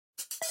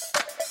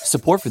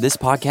Support for this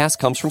podcast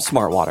comes from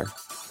Smartwater.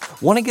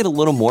 Want to get a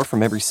little more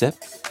from every sip?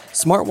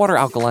 Smartwater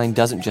Alkaline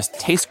doesn't just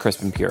taste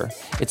crisp and pure,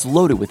 it's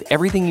loaded with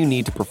everything you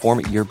need to perform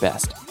at your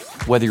best,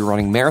 whether you're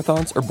running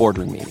marathons or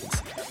boardroom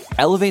meetings.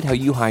 Elevate how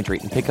you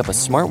hydrate and pick up a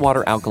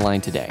Smartwater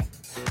Alkaline today.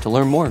 To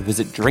learn more,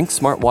 visit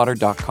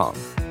drinksmartwater.com.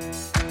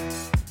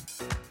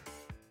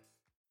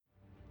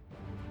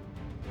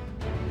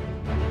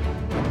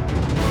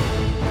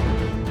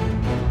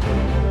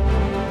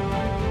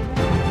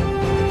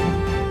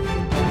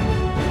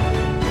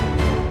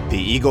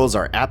 The Eagles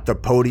are at the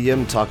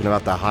podium talking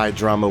about the high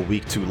drama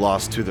Week 2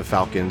 loss to the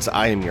Falcons.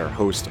 I am your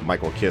host,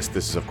 Michael Kiss.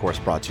 This is, of course,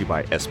 brought to you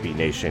by SB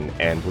Nation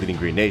and Bleeding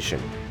Green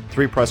Nation.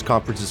 3 press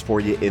conferences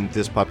for you in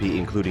this puppy,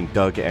 including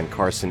Doug and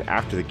Carson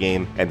after the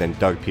game, and then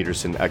Doug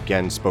Peterson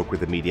again spoke with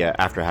the media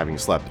after having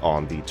slept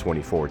on the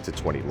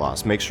 24-20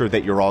 loss. Make sure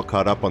that you're all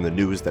caught up on the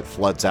news that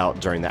floods out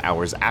during the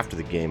hours after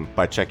the game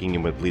by checking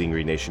in with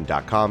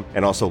bleedinggreennation.com.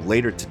 And also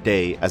later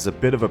today, as a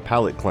bit of a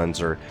palate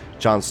cleanser,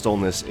 John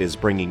Stolnis is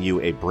bringing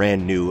you a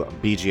brand new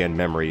BGN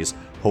Memories.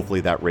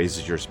 Hopefully that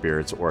raises your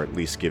spirits or at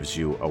least gives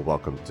you a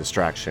welcome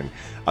distraction.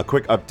 A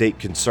quick update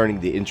concerning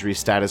the injury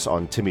status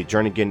on Timmy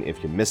Jernigan.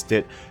 If you missed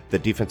it, the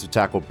defensive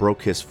tackle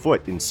broke his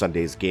foot in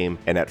Sunday's game,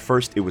 and at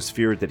first it was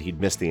feared that he'd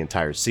miss the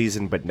entire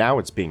season, but now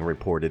it's being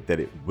reported that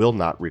it will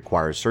not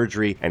require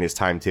surgery, and his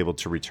timetable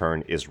to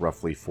return is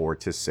roughly 4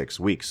 to 6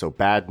 weeks. So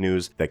bad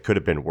news that could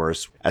have been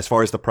worse. As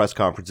far as the press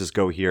conferences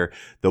go here,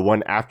 the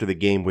one after the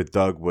game with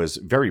Doug was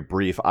very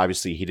brief.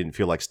 Obviously, he didn't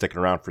feel like sticking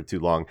around for too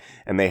long,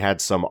 and they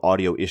had some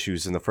audio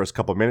issues in the first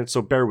couple of minutes,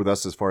 so bear with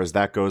us as far as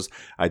that goes.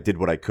 I did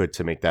what I could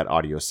to make that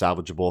audio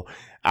salvageable.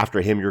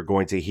 After him, you're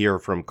going to hear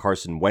from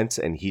Carson Wentz,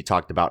 and he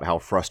talked about how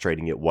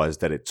frustrating it was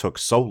that it took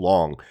so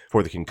long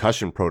for the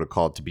concussion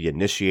protocol to be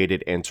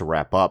initiated and to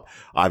wrap up.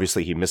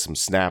 Obviously, he missed some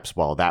snaps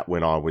while that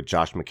went on with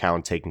Josh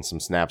McCown taking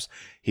some snaps.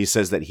 He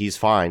says that he's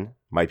fine.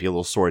 Might be a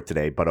little sore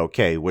today, but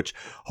okay, which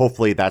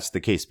hopefully that's the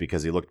case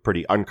because he looked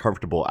pretty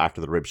uncomfortable after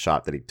the rib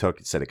shot that he took.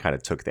 He said it kind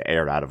of took the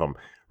air out of him.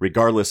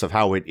 Regardless of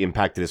how it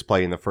impacted his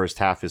play in the first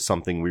half is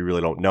something we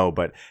really don't know,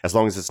 but as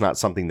long as it's not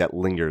something that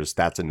lingers,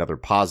 that's another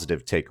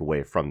positive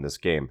takeaway from this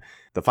game.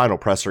 The final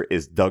presser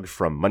is Doug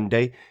from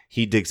Monday.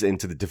 He digs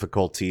into the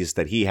difficulties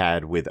that he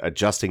had with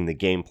adjusting the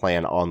game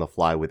plan on the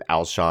fly with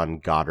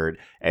Alshon, Goddard,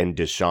 and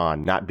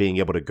Deshaun, not being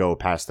able to go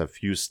past a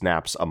few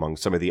snaps among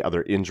some of the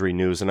other injury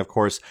news. And of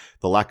course,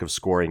 the lack of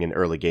scoring in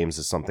early games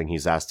is something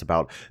he's asked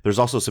about. There's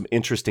also some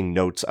interesting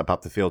notes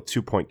about the failed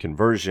 2-point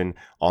conversion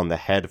on the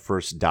head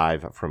first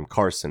dive from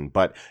Carson,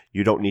 but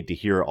you don't need to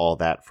hear all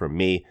that from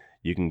me.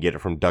 You can get it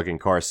from Doug and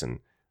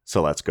Carson.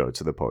 So let's go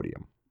to the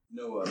podium.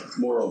 No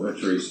moral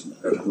victories,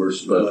 of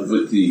course, but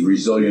with the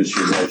resilience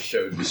you guys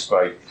showed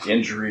despite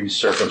injuries,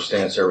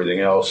 circumstance, everything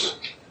else,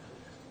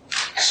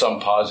 some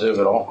positive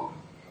at all?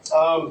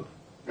 Love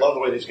the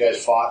way these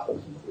guys fought.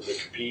 They're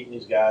competing,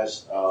 these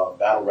guys,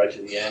 battled right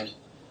to the end.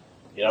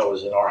 You know, it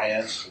was in our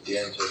hands at the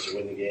end to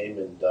win the game,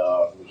 and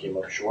we came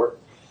up short.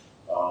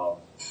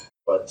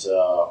 But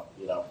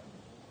you know,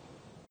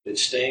 it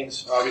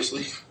stings,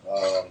 obviously,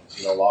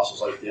 you know, losses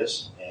like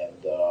this, and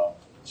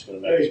it's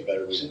going to make us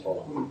better moving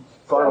forward.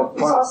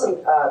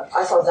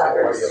 I saw Zach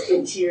Ertz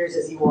in tears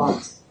as he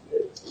walked.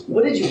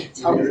 What did you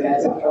tell these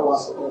guys after a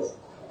loss like this?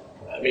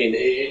 I mean,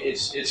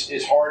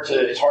 it's hard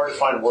to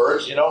find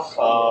words. You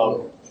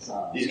know,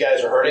 these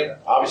guys are hurting.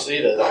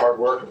 Obviously, the hard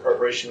work and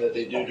preparation that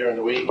they do during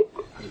the week,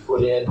 you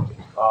put in.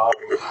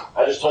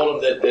 I just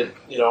told them that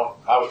you know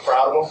I was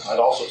proud of them. I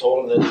also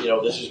told them that you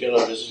know this is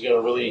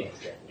gonna really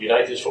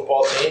unite this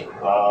football team.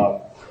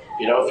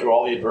 You know, through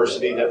all the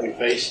adversity that we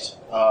faced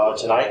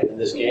tonight in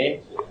this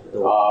game.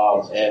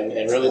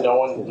 And really no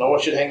one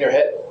should hang their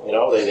head. You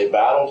know, they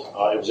battled.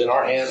 It was in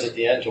our hands at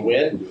the end to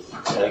win.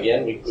 And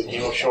again, we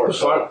came up short.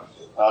 So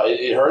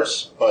it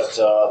hurts, but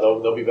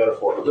they'll be better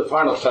for it. The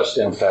final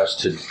touchdown pass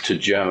to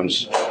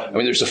Jones, I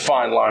mean, there's a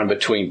fine line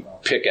between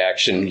pick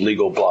action,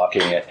 legal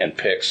blocking, and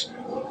picks.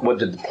 What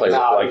did the play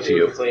look like to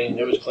you?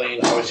 It was clean.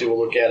 Obviously, we'll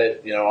look at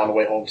it, you know, on the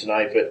way home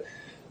tonight. But,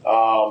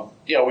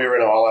 you know, we were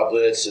in an all-out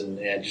blitz and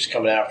just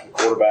coming after the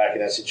quarterback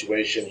in that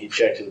situation. He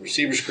checked to the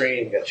receiver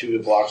screen. He got 2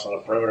 good blocks on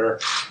the perimeter.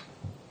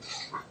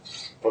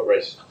 Foot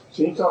race.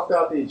 Can you talk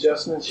about the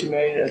adjustments you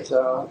made at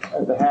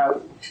the half,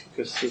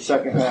 because the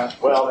second half?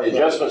 Well, the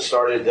adjustments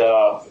started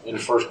in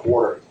the first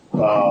quarter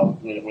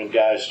when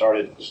guys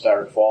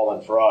started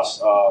falling for us.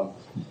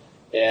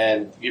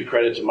 And give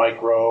credit to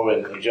Mike Rowe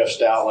and Jeff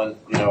Stoutland,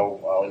 you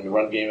know, in the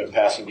run game and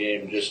passing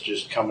game,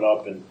 just coming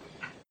up and,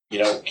 you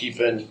know,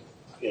 keeping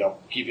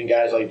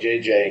guys like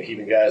JJ and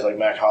keeping guys like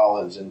Mac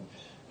Hollins and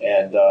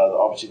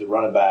obviously the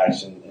running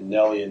backs and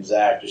Nelly and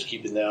Zach, just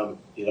keeping them,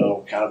 you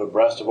know, kind of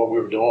abreast of what we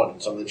were doing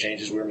and some of the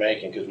changes we were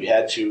making, because we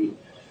had to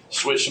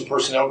switch some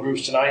personnel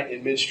groups tonight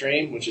in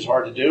midstream, which is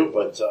hard to do.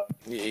 But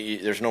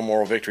there's no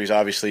moral victories,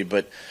 obviously,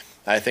 but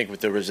I think with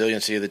the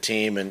resiliency of the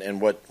team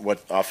and what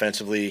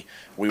offensively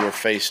we were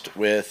faced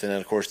with, and then,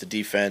 of course, the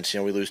defense, you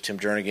know, we lose Tim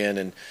Jernigan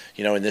and,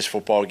 you know, in this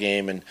football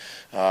game, and,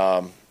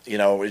 you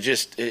know, it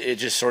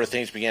just sort of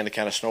things began to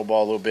kind of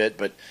snowball a little bit.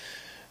 But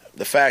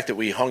the fact that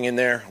we hung in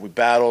there, we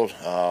battled,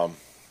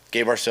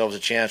 gave ourselves a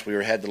chance. We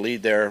had the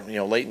lead there,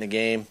 late in the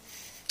game.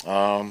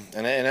 And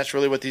that's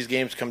really what these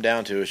games come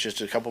down to. It's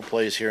just a couple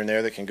plays here and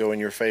there that can go in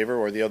your favor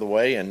or the other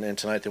way, and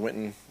tonight they went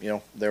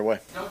in, their way.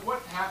 Now,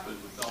 what happened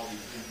with all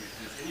these injuries?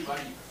 Is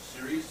anybody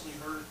seriously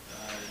hurt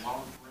while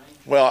in the range?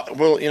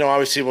 Well,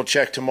 obviously we'll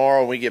check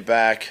tomorrow when we get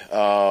back,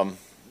 and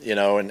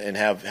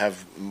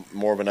have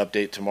more of an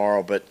update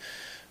tomorrow. But,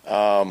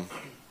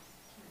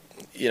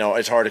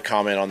 it's hard to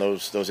comment on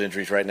those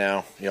injuries right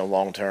now,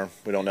 long term.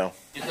 We don't know.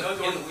 I know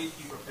during the week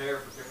you prepare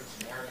for different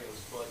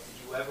scenarios, but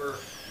did you ever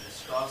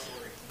discuss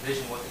or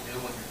envision what to do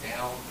when you're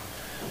down?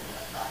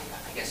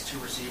 I guess 2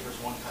 receivers,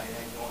 1 tight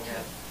end. You only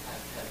have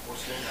 4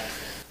 skill guys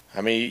there.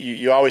 I mean,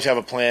 you always have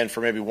a plan for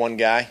maybe one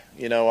guy.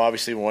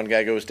 Obviously when one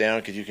guy goes down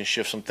because you can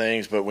shift some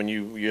things. But when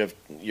you have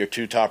your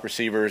 2 top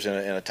receivers and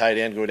a tight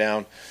end go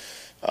down,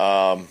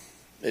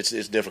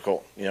 it's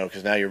difficult.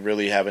 Because now you're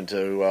really having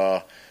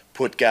to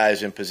put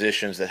guys in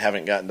positions that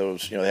haven't gotten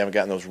those. They haven't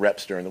gotten those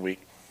reps during the week.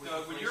 When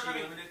you're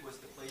limited, was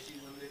the play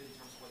sheet limited in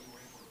terms of what you were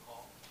able to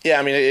call? Yeah,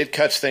 I mean, it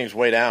cuts things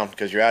way down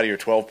because you're out of your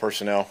 12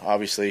 personnel,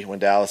 obviously, when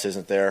Dallas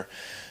isn't there,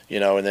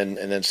 and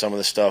then some of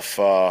the stuff,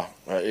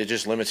 it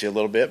just limits you a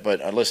little bit.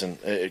 But listen,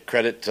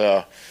 credit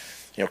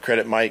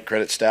Mike,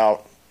 credit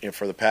Stout,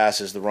 for the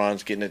passes, the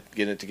runs, getting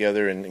it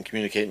together and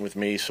communicating with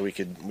me so we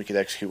could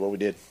execute what we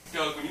did.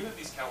 Doug, when you have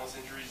these countless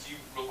injuries, do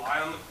you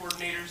rely on the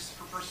coordinators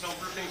for personnel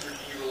groupings, or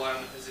do you rely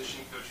on the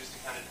position coaches to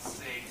kind of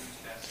say who's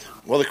best?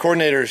 Well, the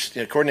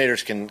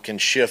coordinators can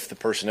shift the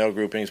personnel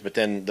groupings, but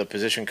then the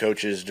position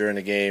coaches during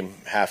the game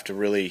have to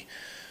really,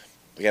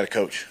 they got to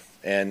coach.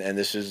 And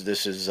this is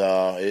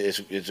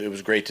it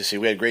was great to see.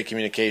 We had great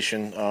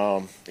communication,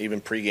 even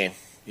pregame,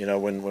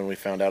 when we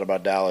found out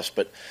about Dallas.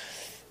 But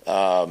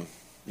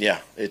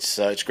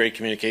it's great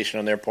communication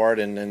on their part,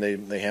 and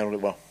they handled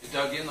it well.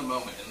 Doug, in the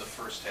moment in the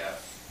first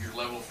half, your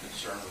level of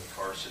concern with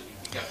Carson,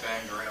 he got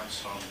banged around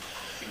some.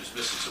 He was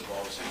missing some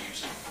balls that he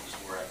usually was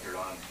more accurate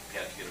on. He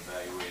had to get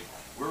evaluated.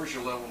 Where was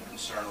your level of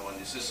concern on?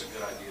 Is this a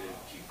good idea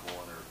to keep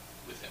going or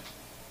with him?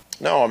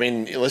 No, I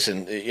mean,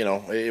 listen,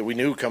 we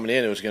knew coming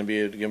in it was going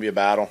to be a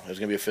battle. It was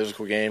going to be a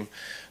physical game.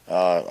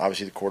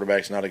 Obviously, the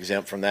quarterback's not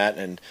exempt from that,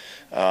 and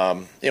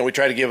I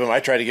tried to give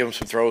him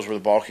some throws where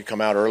the ball could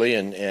come out early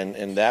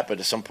and that. But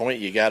at some point,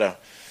 you gotta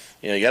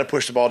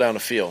push the ball down the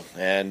field,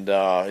 and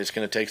it's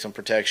going to take some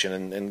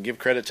protection. And give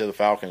credit to the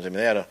Falcons. I mean,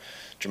 they had a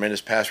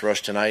tremendous pass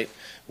rush tonight,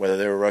 whether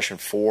they were rushing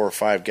 4 or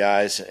 5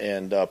 guys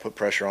and put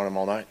pressure on them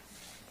all night.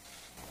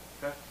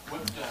 Okay.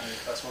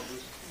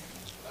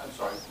 I'm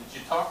sorry.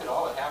 Did you talk at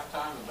all at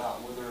halftime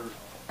about whether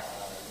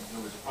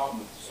there was a problem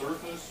with the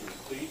surface or the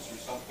cleats or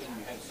something?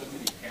 You had so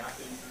many calf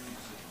injuries.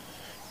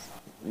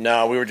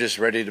 No, we were just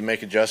ready to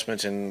make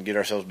adjustments and get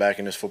ourselves back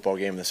in this football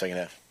game in the second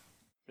half.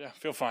 Yeah,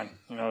 feel fine.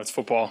 It's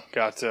football.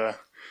 Got hit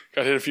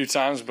a few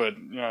times, but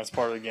it's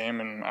part of the game,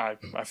 and I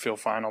feel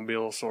fine. I'll be a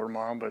little sore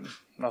tomorrow, but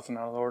nothing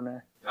out of the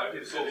ordinary. How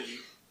did it say that you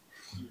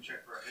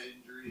checked for a head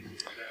injury?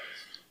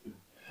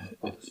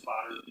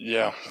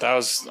 Yeah, that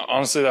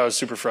was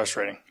super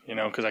frustrating,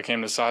 because I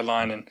came to the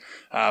sideline and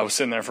I was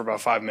sitting there for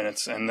about 5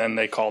 minutes, and then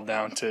they called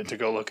down to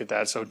go look at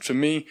that. So to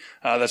me,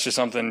 that's just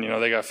something,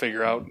 they got to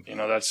figure out.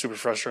 That's super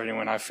frustrating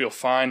when I feel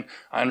fine.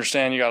 I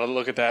understand you got to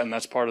look at that, and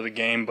that's part of the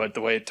game, but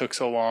the way it took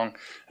so long,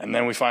 and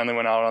then we finally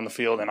went out on the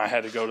field, and I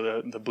had to go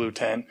to the blue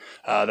tent,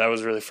 that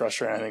was really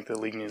frustrating. I think the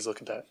league needs to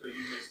look at that. So you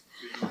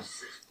missed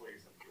 6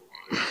 plays.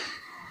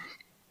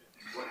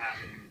 What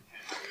happened?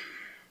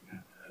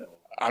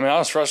 I mean, I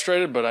was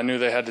frustrated, but I knew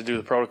they had to do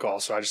the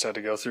protocol, so I just had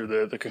to go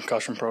through the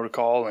concussion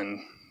protocol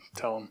and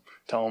tell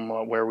them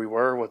where we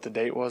were, what the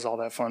date was, all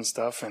that fun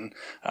stuff, and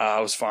I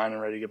was fine and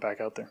ready to get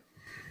back out there.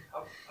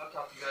 How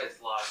tough you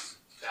guys lost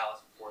Dallas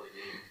before the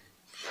game,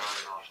 John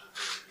and Austin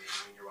during the game?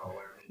 I mean, you're well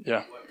aware of it.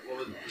 Yeah.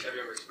 Have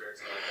you ever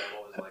experienced something like that?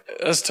 What was it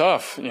like? It's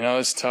tough.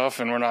 It's tough,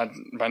 and we're not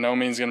by no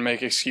means going to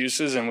make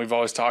excuses, and we've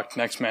always talked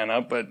next man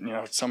up, but,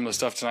 some of the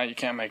stuff tonight you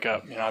can't make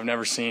up. I've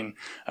never seen,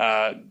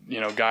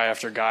 guy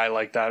after guy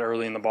like that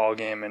early in the ball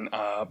game, and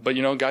but,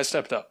 guys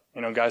stepped up.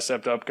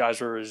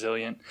 Guys were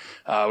resilient.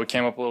 We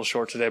came up a little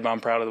short today, but I'm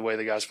proud of the way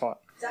the guys fought.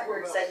 Zach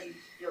said you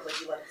feel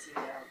like you let the team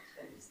down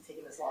and he's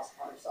taking this loss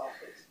upon yourself.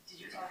 But did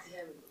you talk to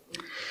him?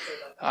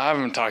 I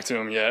haven't talked to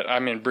him yet. I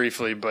mean,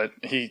 briefly, but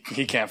he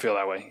can't feel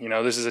that way.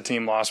 This is a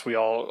team loss. We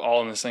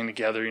all in this thing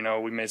together.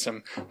 We made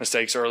some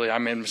mistakes early. I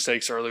made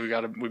mistakes early.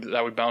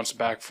 We bounced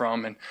back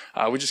from, and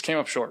we just came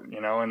up short.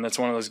 And that's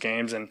one of those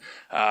games. And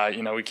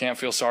we can't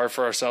feel sorry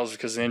for ourselves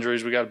because of the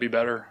injuries. We got to be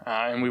better,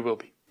 and we will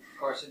be.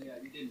 Carson,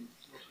 you didn't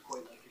look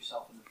quite like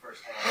yourself in the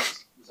first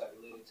half. Was that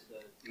related to the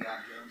Deion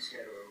Jones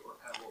hit, or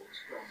kind of what was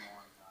going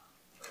on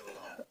early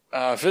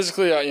on?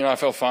 Physically, I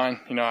felt fine.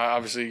 I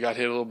obviously got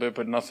hit a little bit,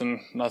 but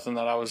nothing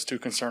that I was too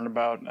concerned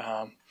about.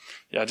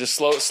 Just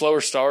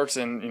slower starts,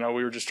 and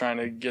we were just trying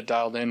to get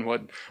dialed in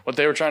what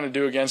they were trying to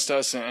do against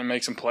us and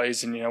make some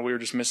plays, and we were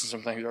just missing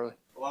some things early.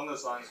 Along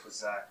those lines with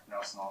Zach,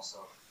 Nelson also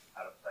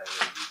had a play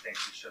that you think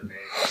he should have made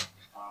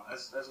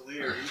As a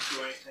leader, do you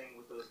do anything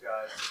with those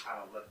guys to kind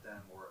of lift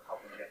them or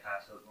help them get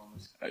past those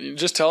moments? You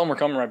just tell them we're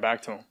coming right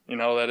back to them.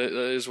 That it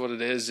is what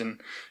it is, and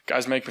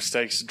guys make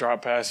mistakes.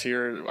 Drop pass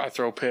here, I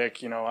throw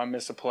pick. I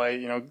miss a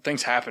play.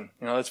 Things happen.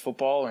 That's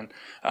football, and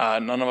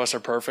none of us are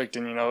perfect,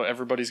 and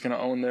everybody's going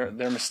to own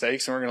their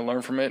mistakes, and we're going to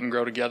learn from it and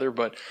grow together.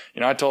 But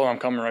I told him I'm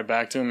coming right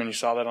back to him, and you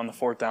saw that on the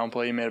 4th down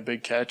play. He made a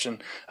big catch,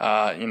 and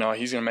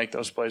he's going to make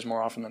those plays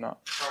more often than not.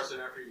 Carson,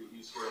 after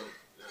you scored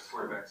the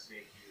quarterback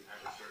sneak, you had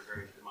a sort of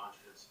very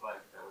demonstrative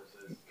spike that was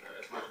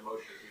as much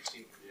emotion as we've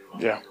seen from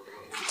you. Yeah.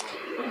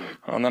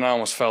 And then I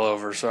almost fell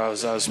over, so I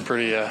was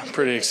pretty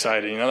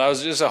excited. That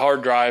was just a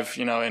hard drive,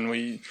 and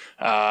we,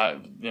 a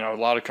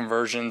lot of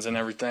conversions and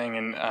everything.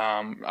 And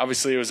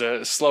obviously it was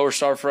a slower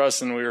start for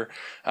us, and we were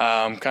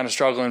kind of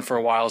struggling for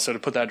a while. So to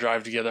put that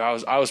drive together,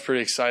 I was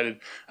pretty excited.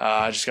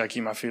 I just got to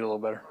keep my feet a little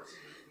better.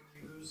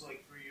 You lose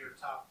like 3 of your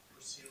top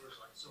receivers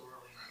like so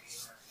early in the game.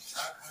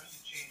 How do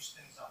you change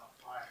things on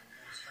the fly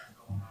when what's kind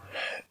of going on?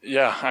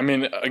 Yeah, I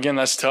mean, again,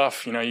 that's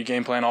tough. You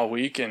game plan all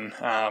week, and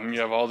you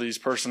have all these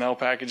personnel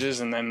packages,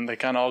 and then they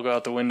kind of all go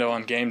out the window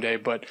on game day.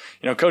 But,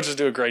 coaches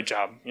do a great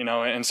job,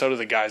 and so do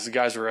the guys. The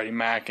guys were ready.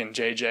 Mac and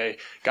JJ,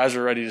 guys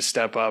were ready to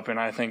step up. And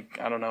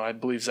I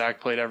believe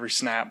Zach played every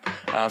snap,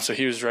 so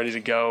he was ready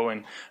to go.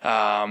 And,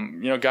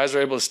 guys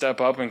were able to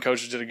step up, and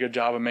coaches did a good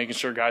job of making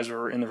sure guys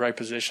were in the right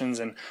positions.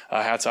 And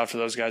hats off to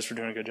those guys for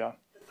doing a good job.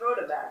 The throw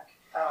to back,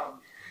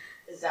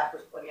 Zach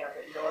was pointing out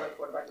that no other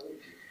quarterback in the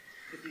league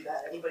could do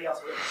that. Anybody else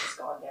would have just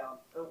gone down.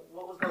 So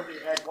what was going through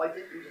your head? Why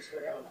didn't you just go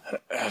down?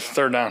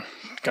 3rd down,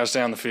 got to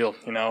stay on the field,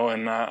 and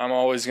I'm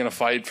always going to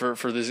fight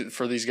for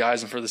these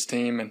guys and for this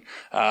team. And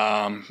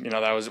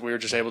we were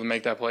just able to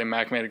make that play.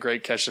 Mac made a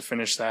great catch to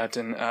finish that,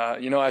 and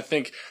I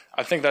think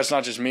that's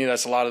not just me.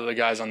 That's a lot of the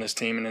guys on this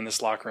team and in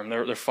this locker room.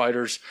 They're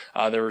fighters.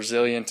 They're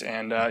resilient,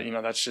 and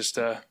that's just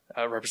a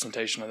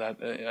representation of that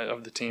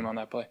of the team on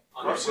that play.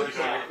 What did you see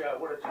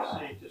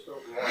just overall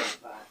in the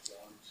back?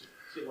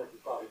 Seemed like you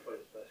probably played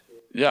his best game.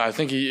 Yeah, I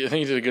think he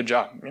did a good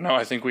job.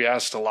 I think we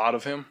asked a lot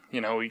of him.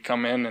 We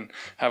come in and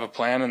have a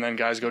plan, and then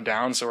guys go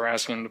down. So we're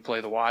asking him to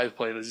play the Y,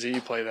 play the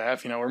Z, play the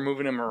F. We're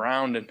moving him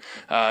around, and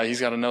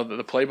he's got to know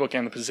the playbook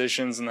and the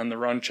positions, and then the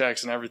run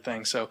checks and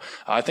everything. So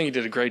I think he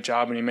did a great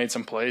job, and he made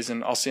some plays.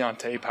 And I'll see on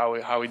tape how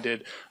he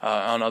did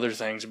on other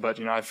things. But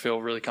I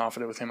feel really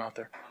confident with him out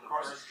there.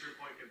 Carson's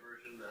 3-point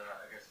conversion,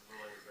 I guess the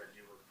ruling is that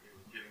you were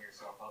giving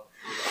yourself up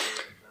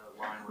the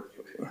line. What did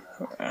you make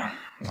of that?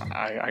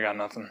 I got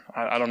nothing.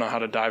 I don't know how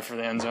to dive for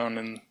the end zone,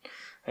 and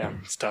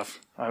it's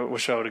tough. I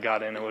wish I would have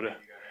got in. It would have.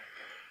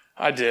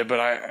 I did, but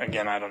I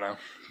don't know.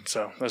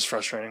 So that's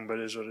frustrating, but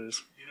it is what it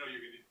is. You're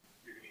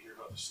going to hear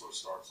about the slow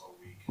starts all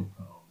week.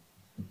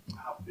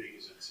 How big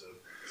is it to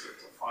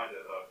find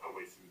a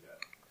way through that?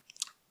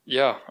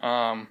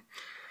 Yeah.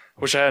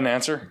 Wish I had an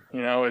answer.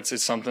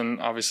 It's something.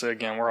 Obviously,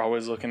 again, we're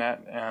always looking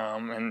at,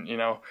 and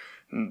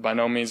by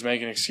no means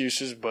making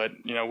excuses, but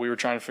we were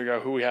trying to figure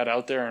out who we had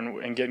out there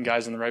and getting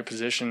guys in the right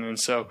position. And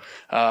so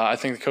I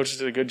think the coaches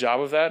did a good job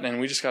of that, and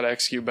we just got to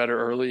execute better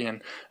early.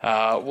 And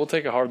we'll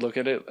take a hard look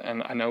at it.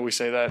 And I know we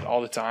say that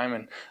all the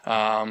time,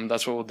 and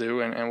that's what we'll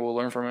do, and we'll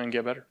learn from it and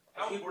get better.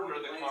 How important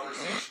are the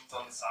conversations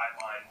on the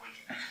sideline when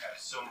you have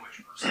so much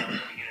personnel coming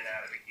in and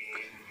out of the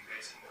game, and you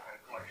guys can kind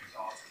of collect your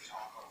thoughts and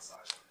talk on the sideline?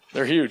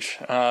 They're huge.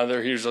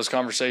 They're huge. Those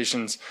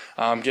conversations,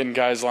 getting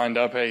guys lined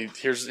up. Hey,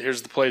 here's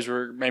the plays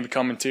we're maybe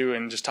coming to,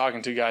 and just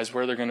talking to guys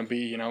where they're going to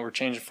be. We're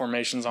changing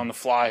formations on the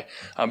fly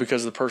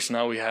because of the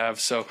personnel we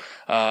have. So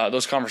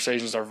those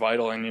conversations are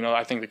vital. And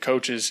I think the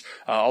coaches,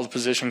 all the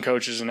position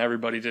coaches, and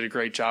everybody did a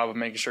great job of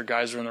making sure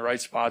guys are in the right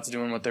spots,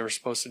 doing what they were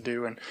supposed to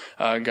do, and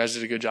guys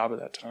did a good job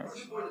of that tonight.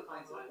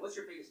 What's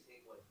your biggest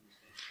takeaway from this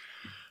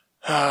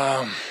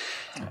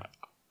game?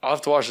 I'll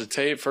have to watch the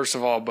tape first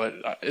of all, but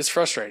it's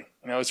frustrating.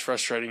 It's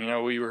frustrating.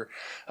 We were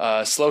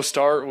slow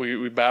start.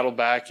 We battled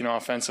back.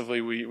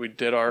 Offensively, we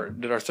did our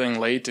thing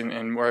late,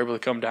 and were able to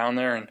come down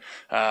there.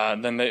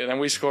 And then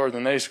we scored,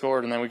 then they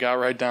scored, and then we got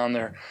right down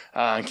there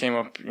and came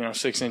up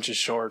 6 inches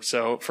short.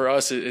 So for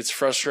us, it's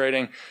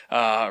frustrating.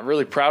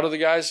 Really proud of the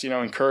guys.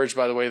 Encouraged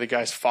by the way the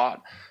guys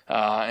fought.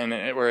 And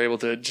we're able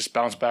to just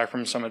bounce back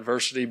from some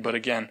adversity. But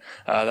again,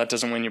 that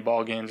doesn't win you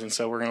ball games, and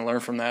so we're going to learn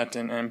from that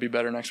and be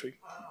better next week.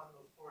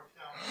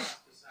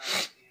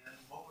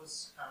 What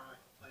was kind of like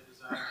the play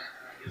design?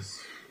 I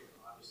guess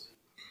obviously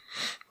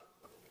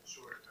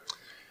short, but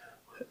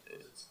was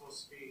it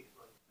supposed to be?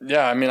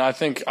 Yeah,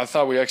 I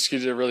thought we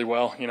executed it really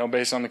well.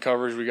 Based on the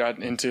coverage, we got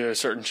into a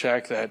certain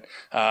check that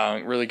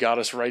really got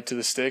us right to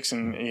the sticks,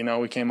 and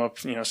we came up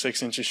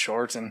 6 inches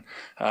short, and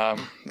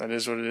that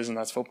is what it is, and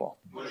that's football.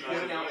 What did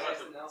you do now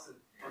Nelson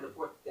on the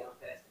 4th down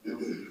pass? Did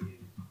you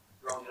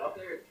throw it up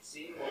there? Did you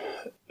see him?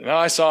 No,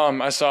 I saw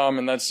him,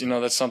 and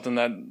that's something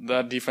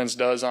that defense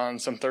does on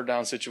some 3rd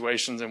down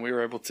situations, and we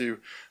were able to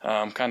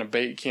kind of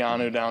bait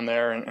Keanu down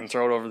there and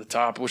throw it over the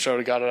top. Wish I would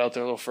have got it out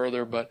there a little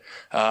further, but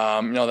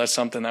that's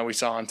something that we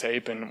saw on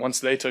tape. And once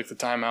they took the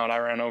timeout, I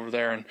ran over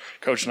there, and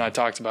Coach and I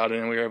talked about it,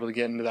 and we were able to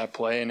get into that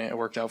play, and it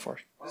worked out for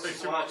us. Much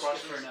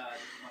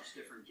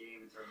different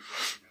game in terms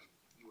of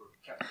you were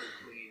kept pretty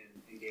clean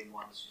and game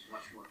one. This was a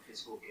much more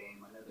physical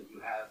game. I know that you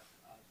have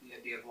the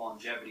idea of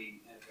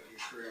longevity of your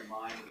career in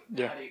mind.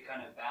 Yeah. How do you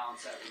kind of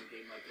balance that when a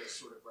game like this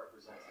sort of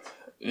represents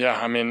it? Yeah,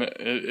 I mean,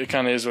 it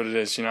kind of is what it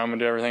is. I'm going to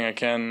do everything I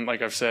can,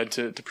 like I've said,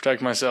 to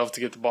protect myself, to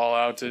get the ball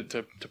out,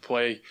 to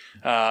play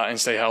and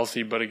stay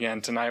healthy. But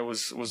again, tonight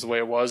was the way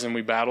it was, and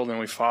we battled and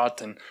we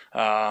fought, and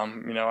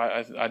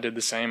I did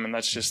the same, and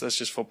that's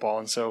just football.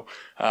 And so,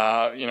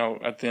 at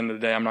the end of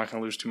the day, I'm not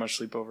going to lose too much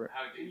sleep over it.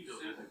 How do you feel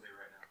physically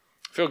right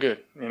now? Feel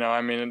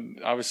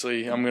good.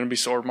 Obviously, I'm going to be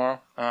sore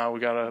tomorrow. We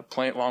got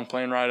a long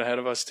plane ride ahead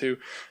of us too.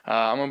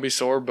 I'm going to be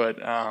sore, but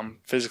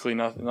physically,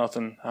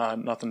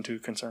 nothing too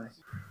concerning.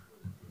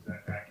 Was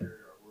that accurate,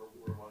 or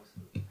where was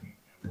the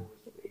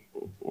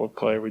What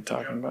play are we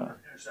talking about?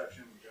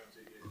 interception?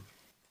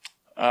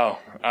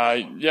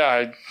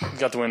 I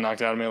got the wind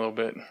knocked out of me a little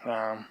bit.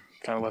 Kind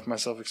of left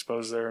myself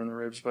exposed there in the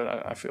ribs, but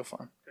I feel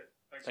fine. Okay,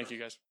 Thank you,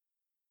 guys.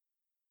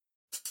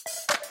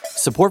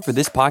 Support for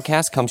this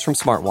podcast comes from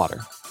Smart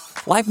Water.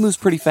 Life moves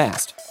pretty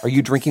fast. Are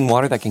you drinking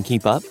water that can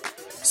keep up?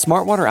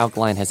 Smart Water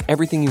Alkaline has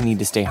everything you need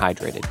to stay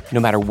hydrated, no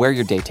matter where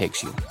your day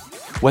takes you.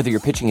 Whether you're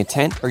pitching a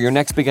tent or your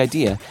next big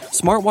idea,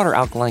 Smart Water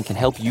Alkaline can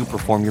help you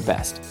perform your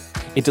best.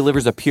 It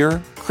delivers a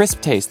pure,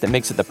 crisp taste that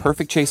makes it the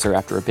perfect chaser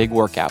after a big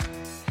workout.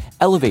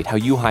 Elevate how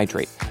you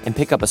hydrate and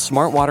pick up a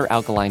Smart Water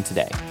Alkaline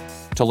today.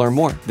 To learn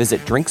more,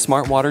 visit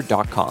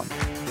drinksmartwater.com.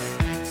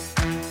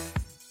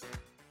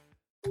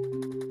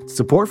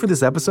 Support for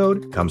this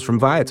episode comes from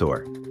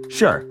Viator.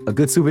 Sure, a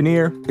good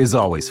souvenir is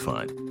always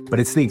fun, but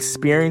it's the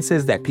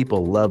experiences that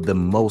people love the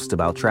most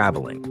about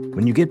traveling.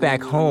 When you get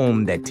back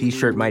home, that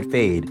t-shirt might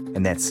fade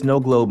and that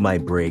snow globe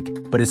might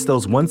break, but it's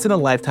those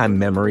once-in-a-lifetime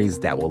memories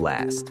that will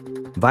last.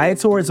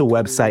 Viator is a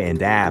website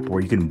and app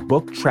where you can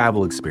book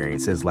travel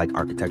experiences like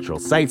architectural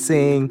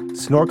sightseeing,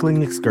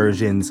 snorkeling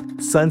excursions,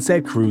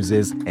 sunset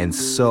cruises, and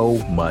so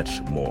much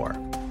more.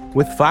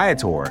 With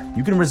Viator,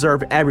 you can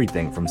reserve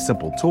everything from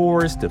simple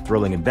tours to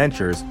thrilling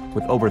adventures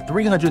with over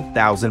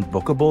 300,000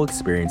 bookable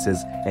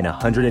experiences in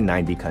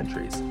 190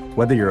 countries.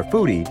 Whether you're a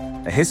foodie,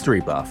 a history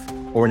buff,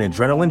 or an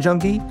adrenaline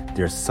junkie,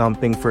 there's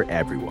something for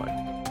everyone.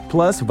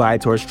 Plus,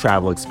 Viator's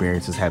travel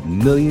experiences have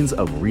millions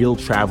of real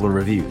traveler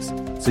reviews,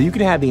 so you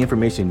can have the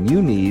information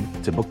you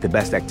need to book the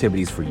best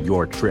activities for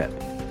your trip.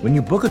 When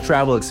you book a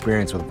travel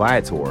experience with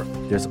Viator,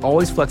 there's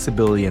always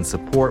flexibility and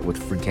support with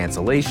free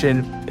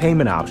cancellation,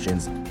 payment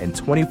options, and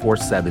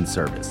 24/7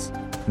 service.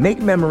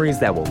 Make memories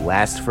that will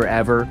last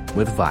forever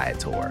with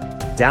Viator.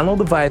 Download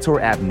the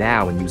Viator app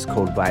now and use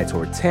code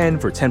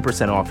Viator10 for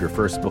 10% off your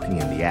first booking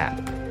in the app.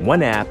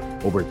 One app,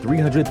 over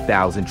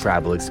 300,000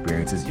 travel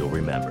experiences you'll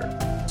remember.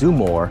 Do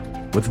more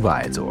with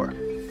Viator.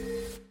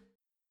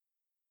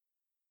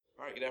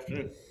 All right, good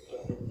afternoon.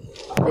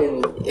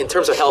 In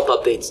terms of health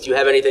updates, do you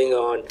have anything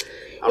on?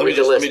 I'll read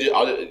the list.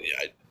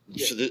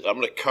 I'm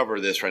going to cover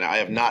this right now. I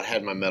have not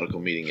had my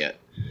medical meeting yet.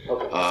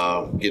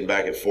 Getting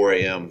back at 4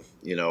 a.m.,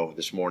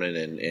 this morning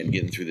and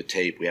getting through the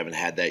tape. We haven't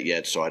had that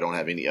yet, so I don't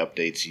have any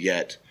updates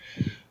yet.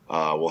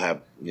 We'll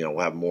have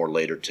more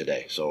later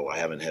today. So I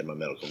haven't had my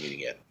medical meeting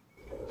yet.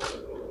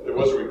 There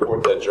was a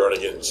report that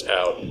Jernigan's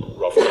out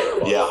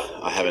roughly. Yeah,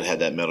 I haven't had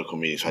that medical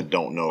meeting, so I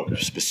don't know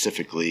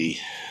specifically.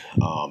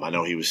 I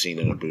know he was seen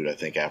in a boot, I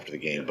think, after the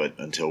game, but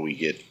until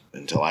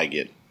I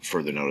get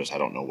further notice, I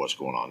don't know what's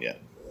going on yet.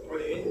 Were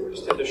the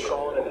injuries to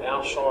Deshaun and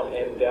Alshon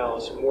and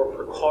Dallas more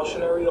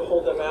precautionary to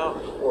hold them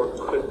out, or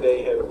could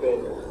they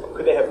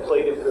have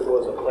played if it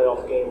was a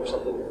playoff game or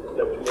something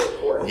that was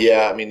more important?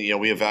 Yeah,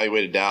 we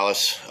evaluated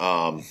Dallas.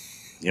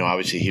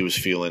 Obviously he was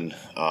feeling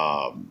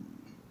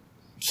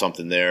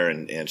something there,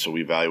 and so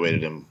we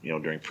evaluated him,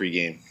 during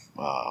pregame,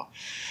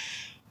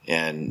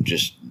 and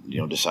just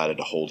decided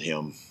to hold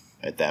him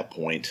at that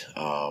point.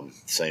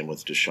 Same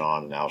with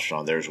Deshaun and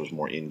Alshon. Theirs was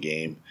more in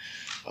game.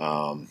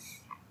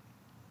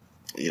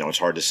 It's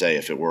hard to say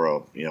if it were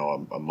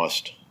a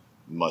must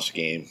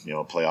game,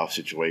 a playoff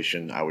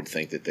situation. I would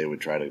think that they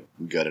would try to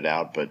gut it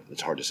out, but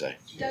it's hard to say.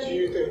 Do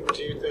you think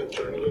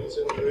Jernigan's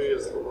injury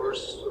is the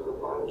worst of the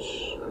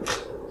bunch?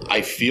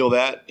 I feel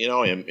that,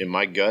 in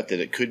my gut that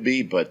it could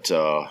be, but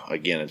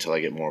again, until I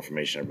get more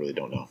information, I really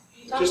don't know.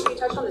 You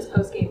touched on this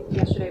post game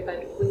yesterday,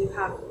 but when you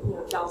have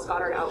Dallas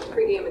Goedert out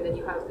pregame, and then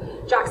you have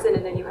Jackson,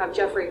 and then you have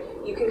Jeffrey,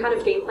 you can kind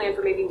of game plan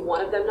for maybe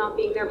one of them not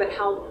being there. But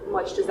how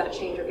much does that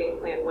change your game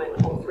plan when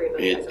all three of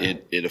them guys are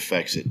out? It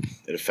affects it.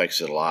 It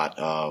affects it a lot.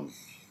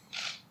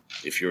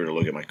 If you were to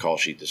look at my call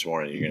sheet this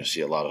morning, you're going to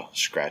see a lot of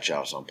scratch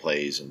outs on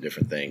plays and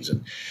different things.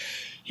 And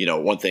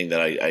one thing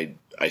that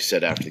I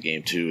said after the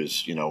game too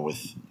is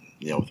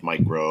with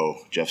Mike Rowe,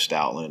 Jeff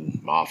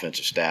Stoutland, my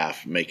offensive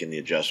staff, making the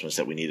adjustments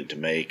that we needed to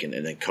make, and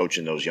then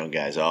coaching those young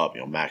guys up,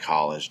 Mac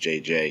Hollins,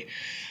 JJ.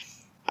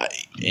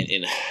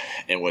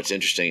 And what's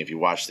interesting, if you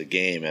watch the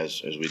game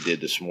as we did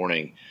this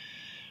morning,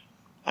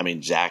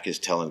 Zach is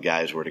telling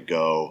guys where to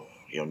go.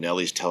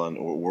 Nelly's telling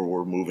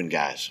we're moving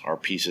guys. Our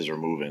pieces are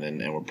moving,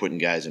 and we're putting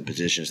guys in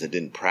positions that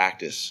didn't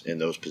practice in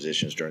those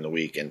positions during the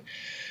week,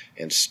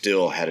 and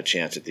still had a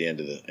chance at the end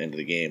of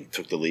the game.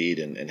 Took the lead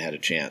and had a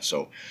chance.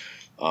 So.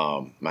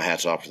 My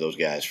hat's off to those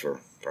guys for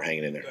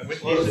hanging in there.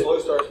 Well, slow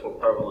starts were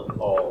prevalent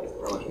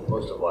pretty much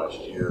most of last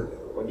year.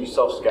 When you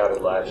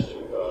self-scouted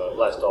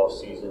last off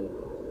season,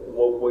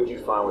 what would you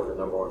find was the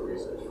number one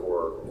reason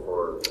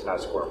for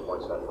not scoring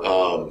points that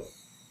first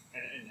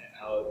and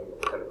how have you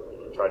kind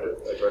of tried to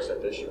address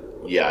that this year?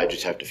 Yeah, I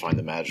just have to find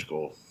the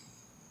magical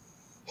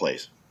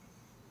plays.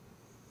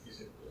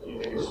 Do you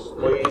think it's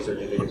plays or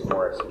do you think it's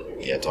more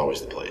execution? Yeah, it's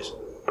always the plays.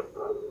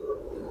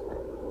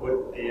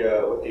 With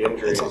the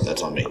injuries,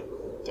 that's on me.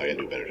 So I got to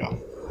do a better job.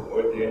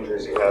 With the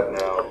injuries you have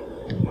now,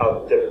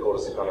 how difficult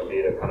is it going to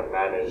be to kind of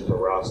manage the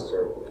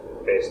roster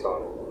based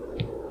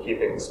on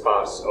keeping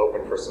spots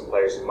open for some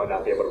players who might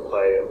not be able to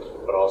play,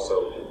 but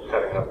also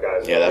having enough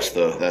guys? Yeah, that's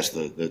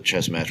the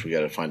chess match we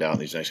got to find out in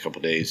these next couple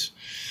of days.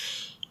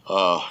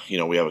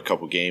 We have a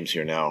couple games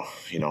here now,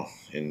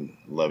 in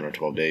 11 or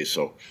 12 days,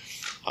 so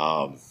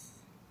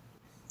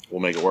we'll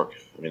make it work.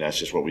 I mean, that's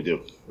just what we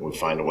do. We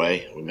find a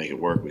way, we make it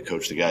work, we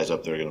coach the guys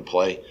up that are going to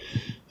play,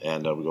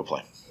 and we go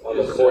play. On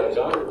the fourth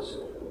down, was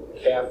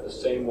Calf the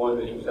same one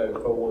that he was having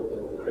trouble with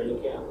in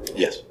training camp?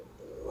 Yes.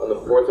 On the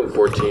 4th and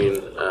 14,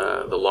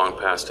 the long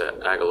pass to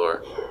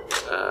Aguilar,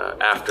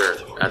 after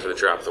the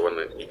drop, the one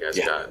that you guys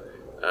got,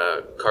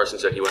 Carson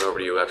said he went over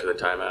to you after the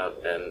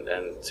timeout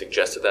and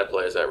suggested that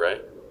play. Is that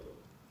right?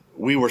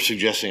 We were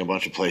suggesting a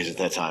bunch of plays at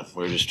that time.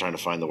 We were just trying to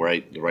find the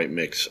right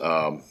mix,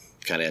 kind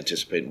of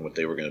anticipating what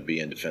they were going to be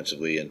in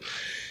defensively,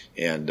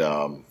 and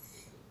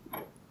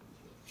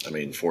I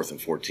mean, 4th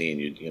and 14,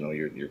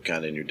 you're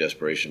kind of in your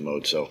desperation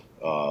mode. So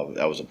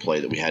that was a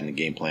play that we had in the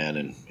game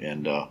plan,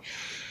 and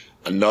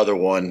another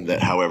one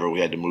that, however,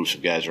 we had to move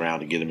some guys around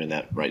to get them in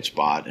that right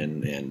spot,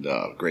 and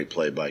great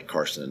play by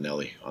Carson and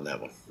Nelly on that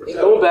one.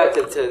 Going back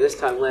to this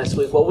time last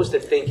week, what was the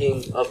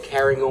thinking of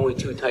carrying only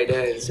 2 tight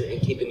ends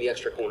and keeping the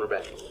extra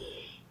cornerback?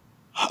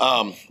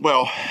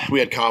 Well, we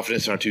had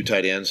confidence in our 2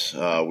 tight ends.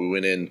 We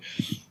went in,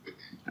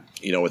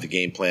 with the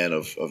game plan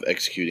of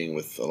executing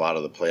with a lot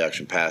of the play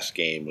action pass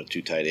game with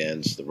 2 tight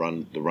ends, the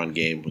run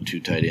game with 2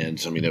 tight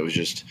ends. I mean, it was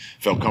just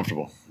felt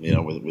comfortable,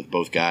 with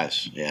both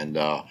guys, and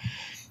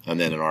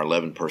then in our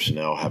 11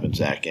 personnel, having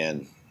Zach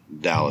and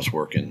Dallas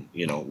working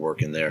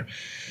there,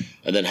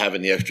 and then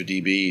having the extra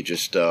DB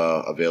just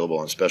available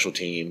on special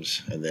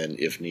teams, and then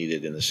if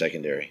needed in the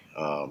secondary,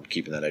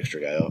 keeping that extra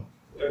guy up.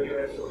 You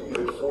had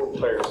 4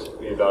 players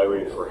be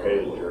evaluated for head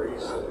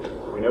injuries.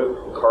 We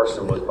know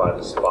Carson was by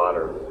the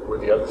spotter. Were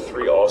the other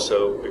 3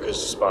 also, because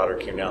the spotter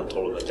came down and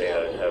told them that they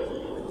had to have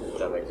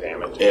them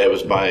examined? Yeah, it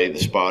was by the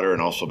spotter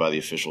and also by the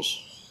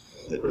officials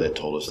that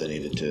told us they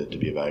needed to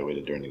be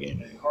evaluated during the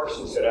game. And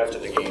Carson said after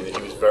the game that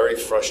he was very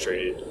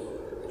frustrated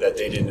that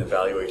they didn't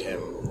evaluate him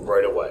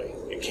right away.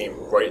 It came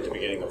right at the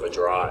beginning of a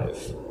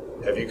drive.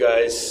 Have you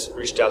guys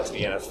reached out to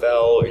the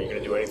NFL? Are you going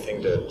to do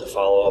anything to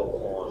follow up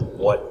on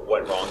what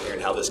went wrong here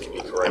and how this can be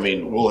corrected? I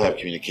mean, we'll have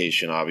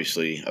communication,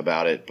 obviously,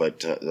 about it,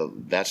 but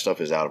that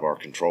stuff is out of our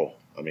control.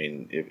 I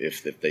mean,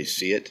 if they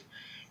see it,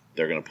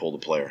 they're going to pull the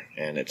player,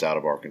 and it's out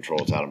of our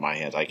control. It's out of my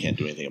hands. I can't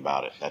do anything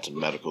about it. That's a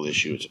medical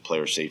issue. It's a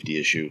player safety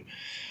issue.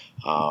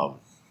 I'm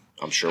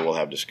sure we'll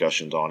have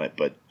discussions on it,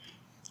 but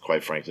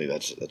quite frankly,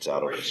 that's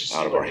out of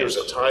our hands.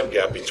 There's a time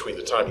gap between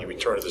the time you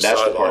return to the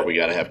sideline. That's the part we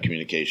got to have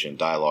communication,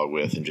 dialogue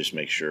with, and just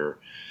make sure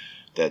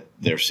that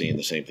they're seeing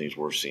the same things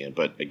we're seeing.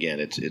 But again,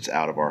 it's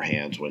out of our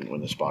hands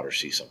when the spotters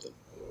see something.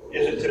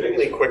 Is it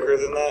typically quicker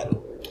than that?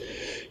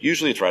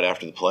 Usually it's right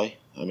after the play.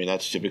 I mean,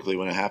 that's typically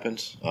when it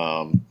happens.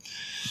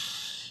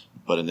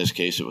 But in this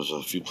case, it was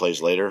a few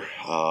plays later.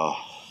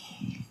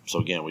 So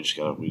again, we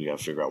got to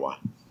figure out why.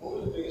 What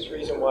was the biggest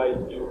reason why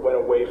you went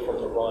away from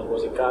the run?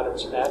 Was it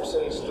Goddard's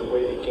absence, the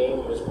way the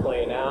game was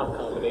playing out,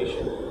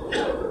 combination?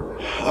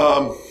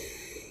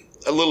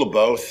 A little of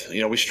both.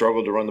 We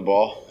struggled to run the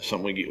ball.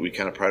 Something we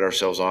kind of pride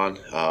ourselves on.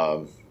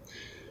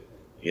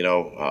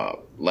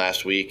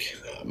 Last week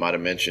I might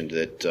have mentioned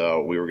that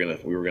we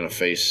were gonna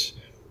face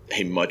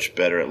a much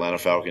better Atlanta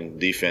Falcon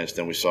defense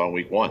than we saw in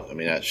Week 1. I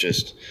mean,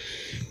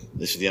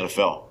 this is the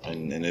NFL,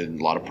 and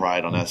a lot of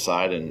pride on that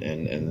side,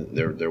 and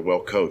they're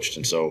well coached,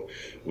 and so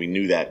we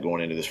knew that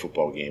going into this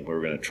football game. We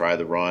were going to try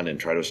the run and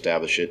try to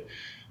establish it.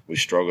 We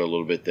struggled a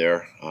little bit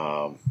there.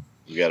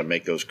 We got to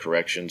make those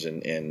corrections,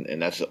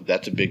 and that's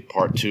a big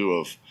part too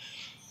of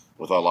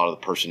with a lot of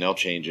the personnel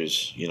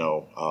changes,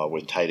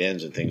 with tight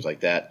ends and things like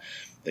that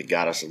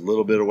got us a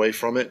little bit away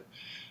from it.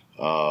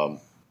 I'm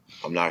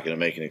not going to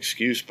make an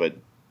excuse, but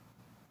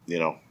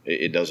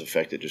it does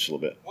affect it just a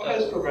little bit. What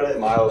has prevented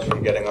Miles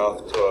from getting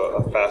off to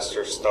a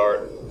faster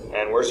start,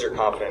 and where's your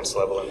confidence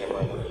level in him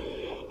right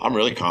now? I'm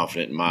really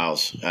confident in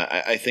Miles.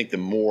 I think the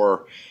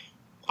more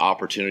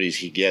opportunities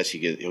he gets,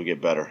 he'll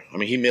get better. I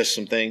mean, he missed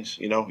some things,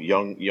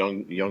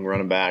 young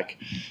running back,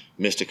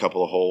 missed a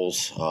couple of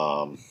holes,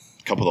 a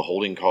couple of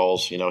holding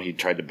calls. He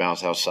tried to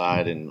bounce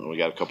outside, and we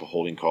got a couple of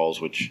holding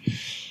calls, which,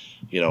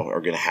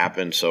 are going to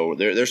happen. So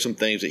there's some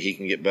things that he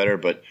can get better,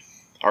 but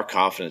our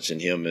confidence in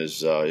him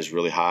is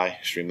really high,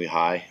 extremely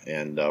high,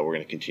 and we're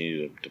going to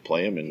continue to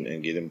play him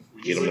and get him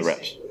the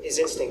reps. His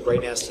instinct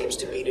right now seems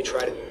to be to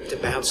try to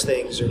bounce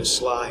things or to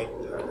slide.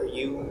 Are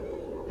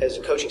you, as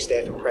a coaching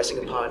staff, impressing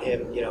upon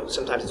him?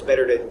 Sometimes it's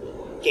better to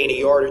gain a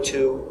yard or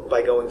two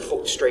by going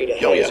straight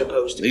ahead Oh, yeah. as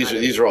opposed to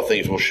These are all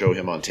things we'll show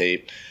him on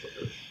tape.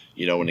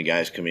 When the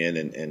guys come in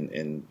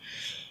and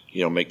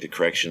make the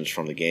corrections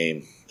from the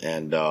game.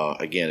 And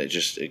again,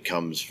 it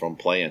comes from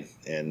playing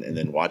and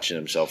then watching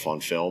himself on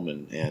film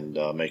and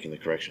making the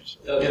corrections.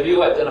 Have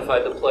you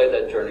identified the play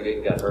that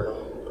Jernigan got hurt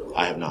on?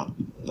 I have not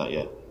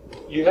yet.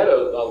 You had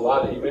a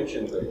lot of, you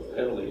mentioned the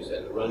penalties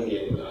and the run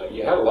game.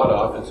 You had a lot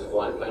of offensive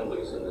line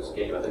penalties in this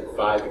game. I think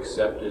 5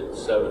 accepted,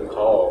 7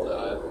 called.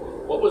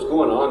 What was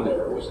going on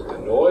there? Was it the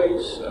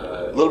noise?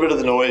 A little bit of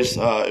the noise.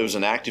 It was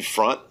an active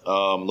front,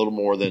 a little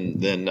more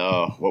than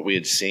what we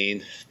had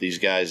seen. These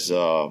guys,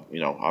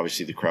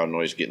 obviously the crowd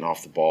noise getting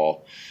off the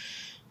ball.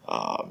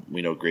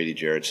 We know Grady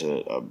Jarrett's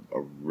a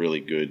really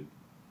good,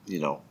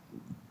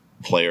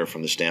 player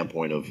from the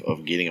standpoint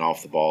of getting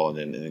off the ball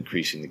and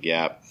increasing the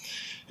gap.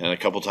 And a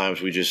couple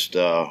times we just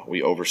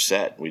we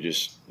overset. We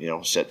just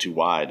set too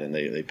wide, and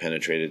they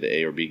penetrated the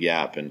A or B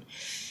gap. And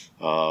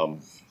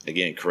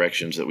again,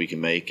 corrections that we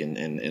can make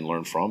and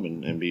learn from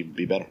and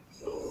be better.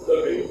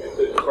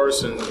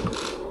 Carson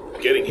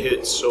getting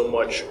hit so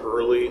much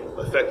early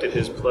affected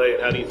his play,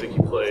 and how do you think he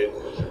played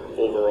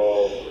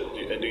overall?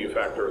 And do you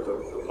factor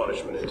the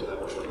punishment into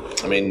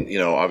that? I mean,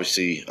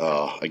 obviously,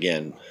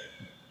 again,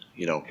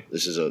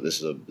 this is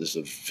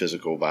a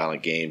physical,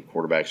 violent game.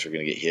 Quarterbacks are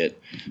going to get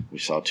hit. We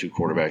saw 2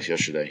 quarterbacks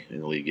yesterday in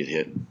the league get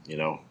hit,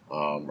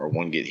 or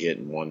one get hit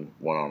and one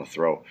on a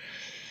throw.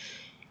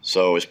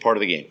 So it's part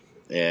of the game.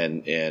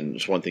 And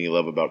it's one thing you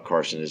love about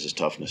Carson is his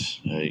toughness.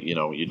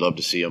 You'd love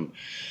to see him,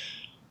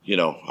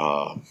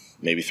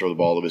 maybe throw the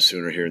ball a little bit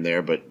sooner here and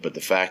there. But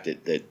the fact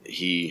that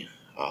he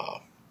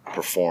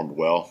performed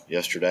well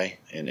yesterday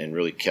and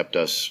really kept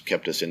us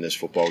in this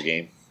football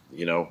game.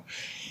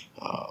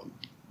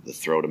 The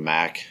throw to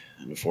Mack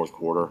in the fourth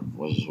quarter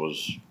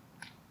was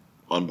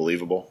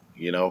unbelievable.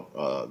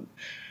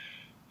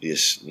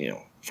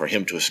 For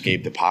him to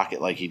escape the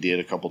pocket like he did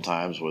a couple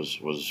times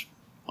was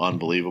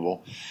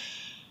unbelievable.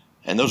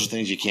 And those are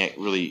things you can't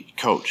really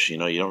coach. You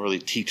don't really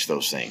teach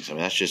those things. I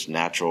mean, that's just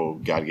natural,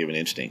 God-given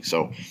instinct.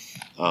 So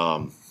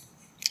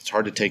it's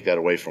hard to take that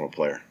away from a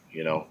player,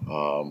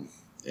 and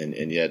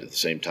yet at the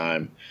same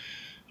time,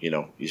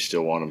 you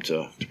still want him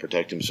to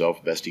protect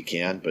himself best he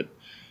can, but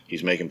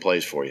he's making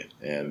plays for you.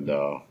 And,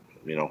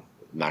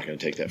 not going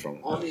to take that from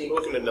him. Have you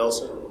spoken to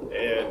Nelson,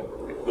 and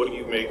what do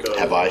you make of...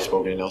 Have I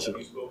spoken to Nelson?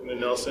 Have you spoken to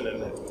Nelson,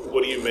 and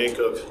what do you make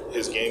of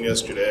his game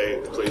yesterday,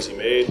 the plays he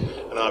made,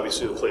 and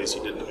obviously the plays he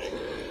didn't make?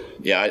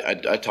 Yeah,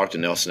 I talked to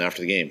Nelson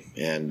after the game,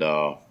 and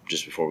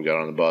just before we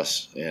got on the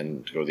bus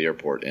and to go to the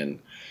airport. And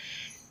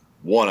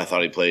one, I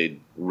thought he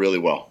played really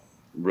well.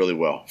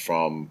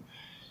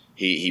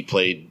 He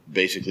played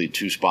basically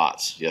 2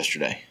 spots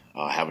yesterday,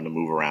 having to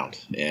move around,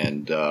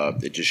 and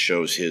it just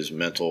shows his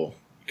mental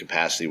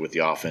capacity with the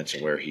offense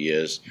and where he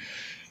is.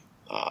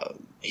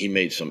 He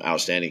made some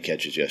outstanding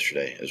catches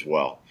yesterday as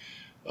well.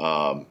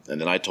 And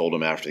then I told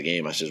him after the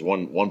game, I says,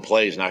 one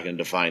play is not going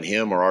to define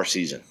him or our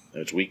season.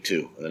 It's week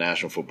 2 of the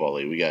National Football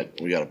League. We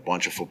got a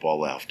bunch of football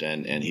left,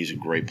 and he's a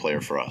great player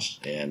for us.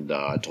 And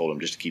I told him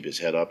just to keep his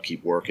head up,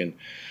 keep working,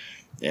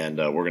 and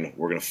we're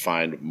gonna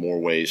find more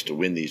ways to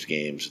win these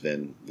games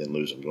than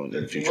lose them going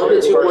into the future. What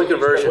a 2-point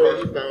conversion. How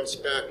you bounce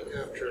back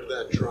after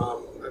that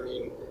drop? I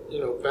mean,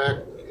 back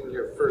in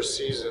your first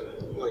season,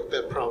 like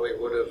that probably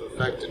would have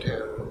affected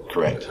him.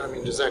 Correct. I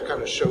mean, does that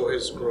kind of show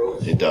his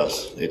growth? It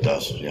does,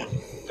 yeah.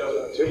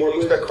 Do you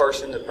expect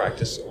Carson to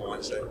practice on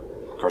Wednesday?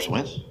 Carson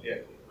Wentz? Yeah.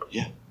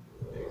 Yeah.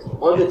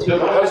 How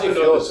does he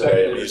feel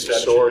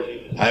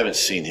today? I haven't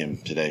seen him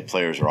today.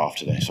 Players are off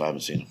today, so I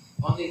haven't seen him.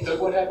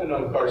 What happened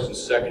on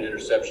Carson's second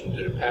interception?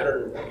 Did a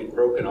pattern get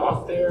broken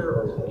off there,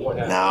 or what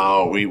happened?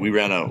 No, we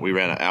ran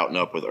a out and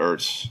up with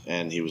Ertz,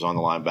 and he was on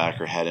the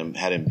linebacker, had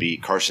him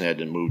beat. Carson had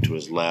to move to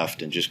his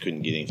left and just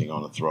couldn't get anything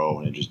on the throw,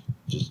 and it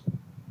just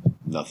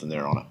nothing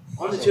there on it.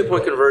 On the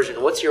 2-point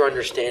conversion, what's your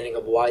understanding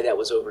of why that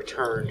was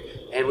overturned,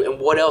 and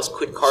what else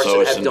could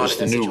Carson have done in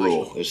that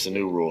situation? It's the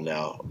new rule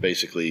now.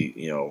 Basically,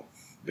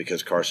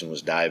 because Carson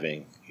was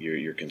diving,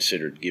 you're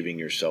considered giving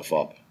yourself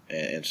up,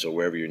 and so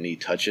wherever your knee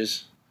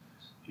touches,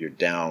 you're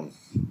down.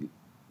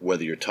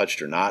 Whether you're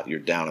touched or not, you're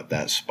down at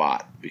that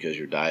spot because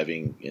you're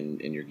diving and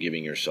you're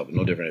giving yourself.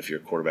 No different if your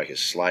quarterback is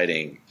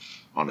sliding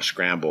on a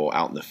scramble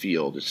out in the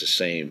field. It's the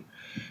same.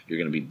 You're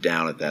going to be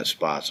down at that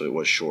spot, so it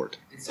was short.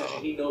 And so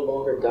did he no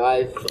longer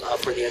dive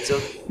for the end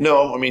zone?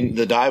 No, I mean,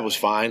 the dive was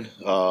fine.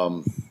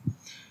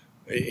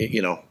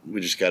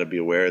 We just got to be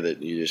aware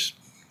that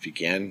if you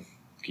can,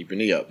 keep your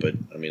knee up. But,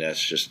 I mean,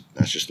 that's just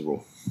the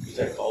rule. Is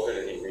that called, or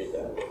did he read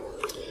that?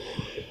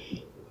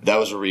 That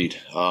was a read.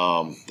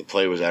 The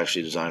play was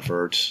actually designed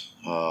for Ertz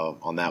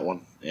on that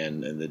one,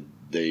 and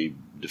they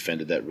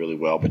defended that really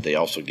well, but they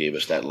also gave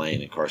us that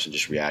lane, and Carson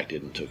just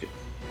reacted and took it.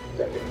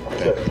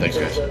 Okay. Thanks,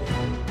 guys.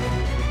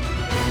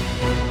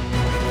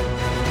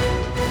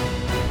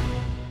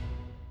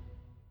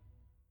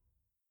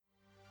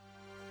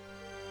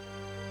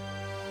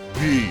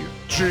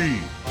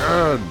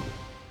 BGN.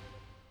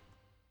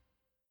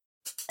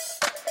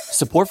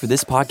 Support for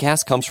this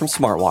podcast comes from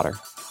Smartwater.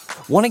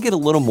 Want to get a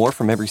little more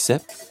from every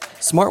sip?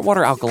 Smart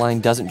Water Alkaline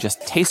doesn't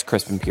just taste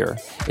crisp and pure,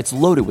 it's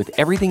loaded with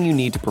everything you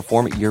need to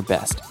perform at your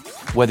best,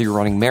 whether you're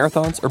running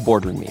marathons or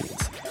boardroom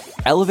meetings.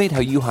 Elevate how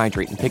you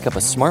hydrate and pick up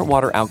a Smart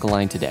Water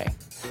Alkaline today.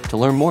 To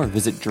learn more,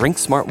 visit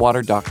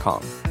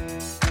drinksmartwater.com.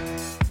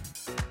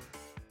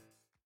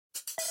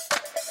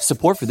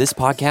 Support for this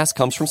podcast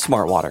comes from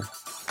Smart Water.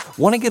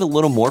 Want to get a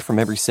little more from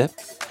every sip?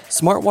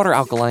 Smart Water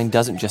Alkaline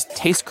doesn't just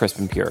taste crisp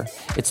and pure,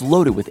 it's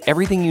loaded with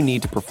everything you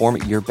need to perform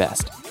at your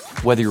best,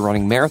 whether you're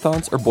running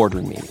marathons or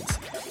boardroom meetings.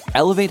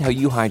 Elevate how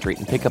you hydrate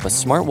and pick up a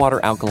Smart Water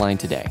Alkaline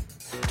today.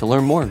 To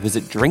learn more,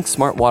 visit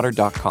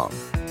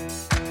drinksmartwater.com.